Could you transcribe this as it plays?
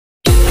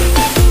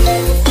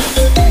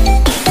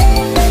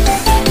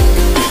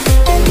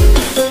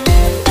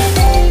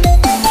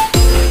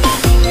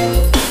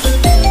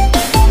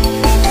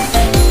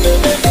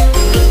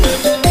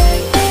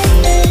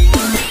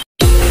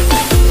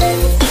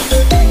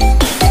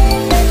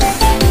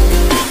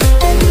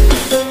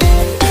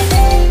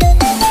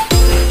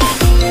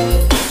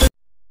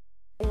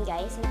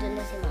Guys, ito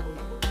na si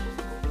Mama.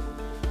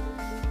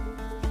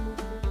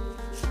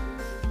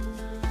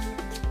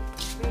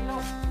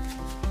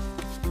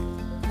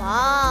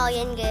 Wow,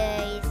 yan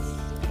guys.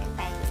 Meron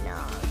tayong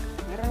nog.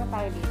 Meron na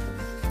tayo dito.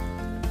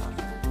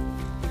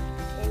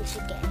 Yan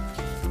chicken.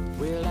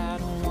 Well, I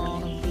don't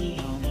wanna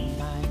be on the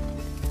mic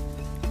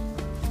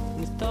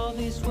with all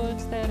these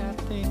words that I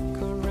think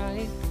are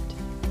right,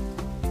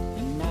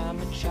 and I'm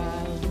a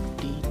child of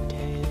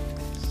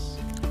details,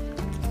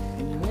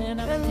 and when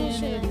I pin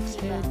it, it's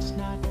heads,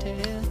 not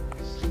tails.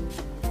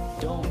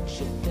 Don't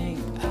you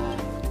think I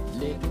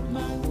lick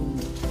my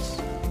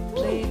wounds,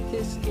 play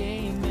this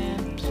game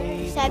and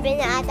play. Sabi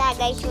na ata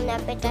guys, yung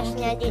napitas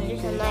niya dito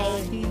sa may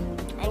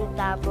ang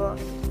tabo.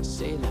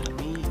 Say la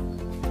vie.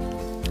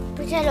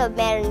 Pero sa loob,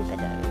 meron pa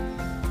doon.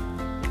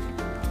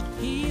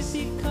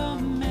 Easy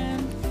come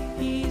and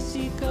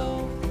easy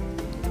go.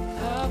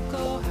 I'll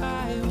go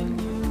high when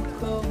you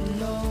go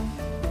low.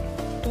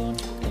 Don't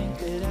you think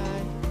that I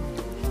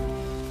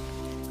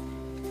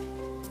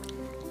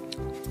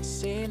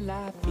say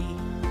la vie?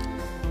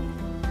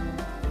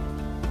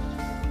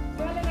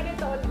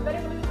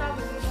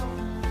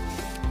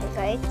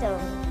 Ito.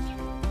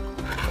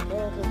 Ito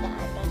kita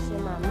ata si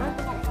Mama.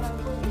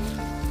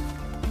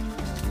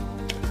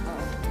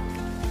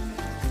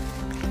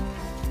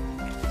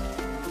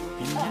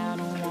 And I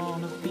don't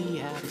wanna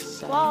be out of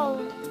sight.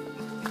 Wow.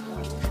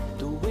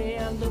 The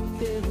way I look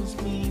fills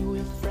me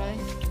with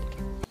fright.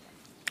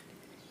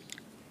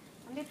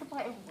 Andito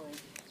pa kayo, boy.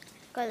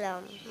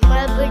 Kalam.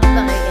 Malbird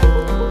ba kayo?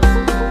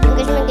 Yung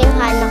gusto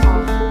magkinakain ako.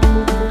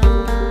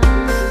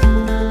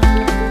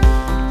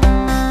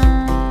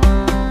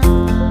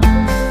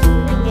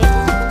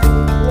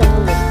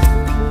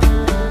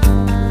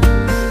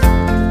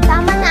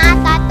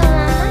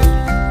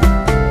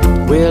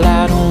 Well,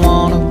 I don't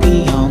wanna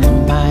be on the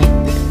mic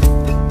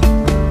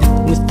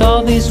with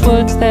all these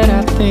words that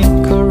I think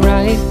are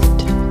right,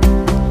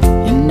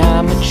 and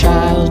I'm a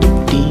child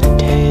of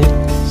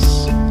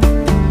details,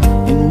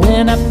 and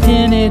when I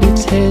pin it,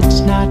 it's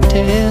heads, not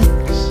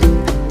tails.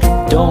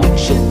 Don't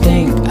you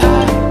think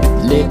I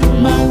lick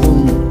my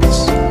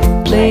wounds,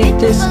 play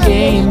this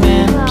game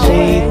and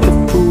play the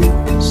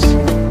fools?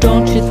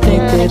 Don't you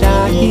think that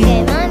I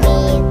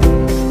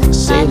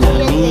say la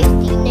vie?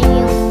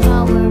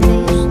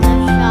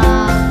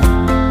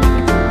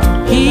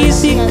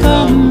 Easy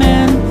come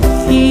and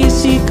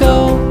easy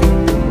go.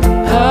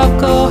 I'll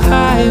go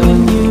high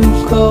when you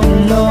go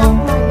low.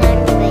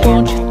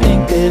 Don't you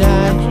think that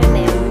I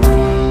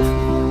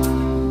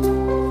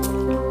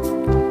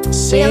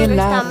say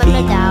la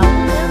vie?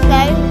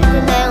 Guys, ito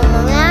na yung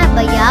mga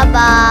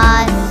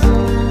bayabas.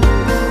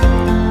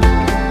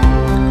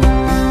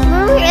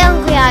 Ilang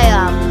kaya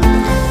yan?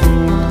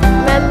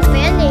 Meron pa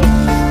yan eh.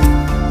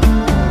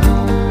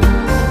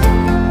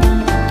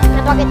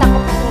 Napakita ko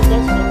pa sa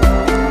guys.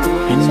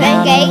 And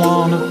I don't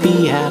wanna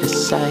be out of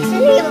sight.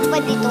 Saan yung pa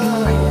dito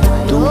mga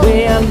The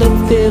way I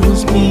look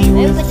fills me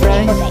with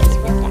fright.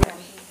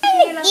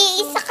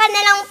 Iisa ka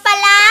na lang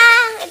pala.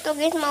 Ito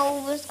guys,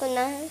 maubos ko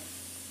na.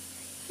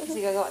 Kasi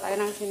gagawa tayo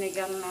ng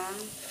sinigang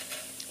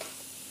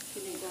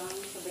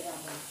sa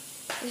bayabas.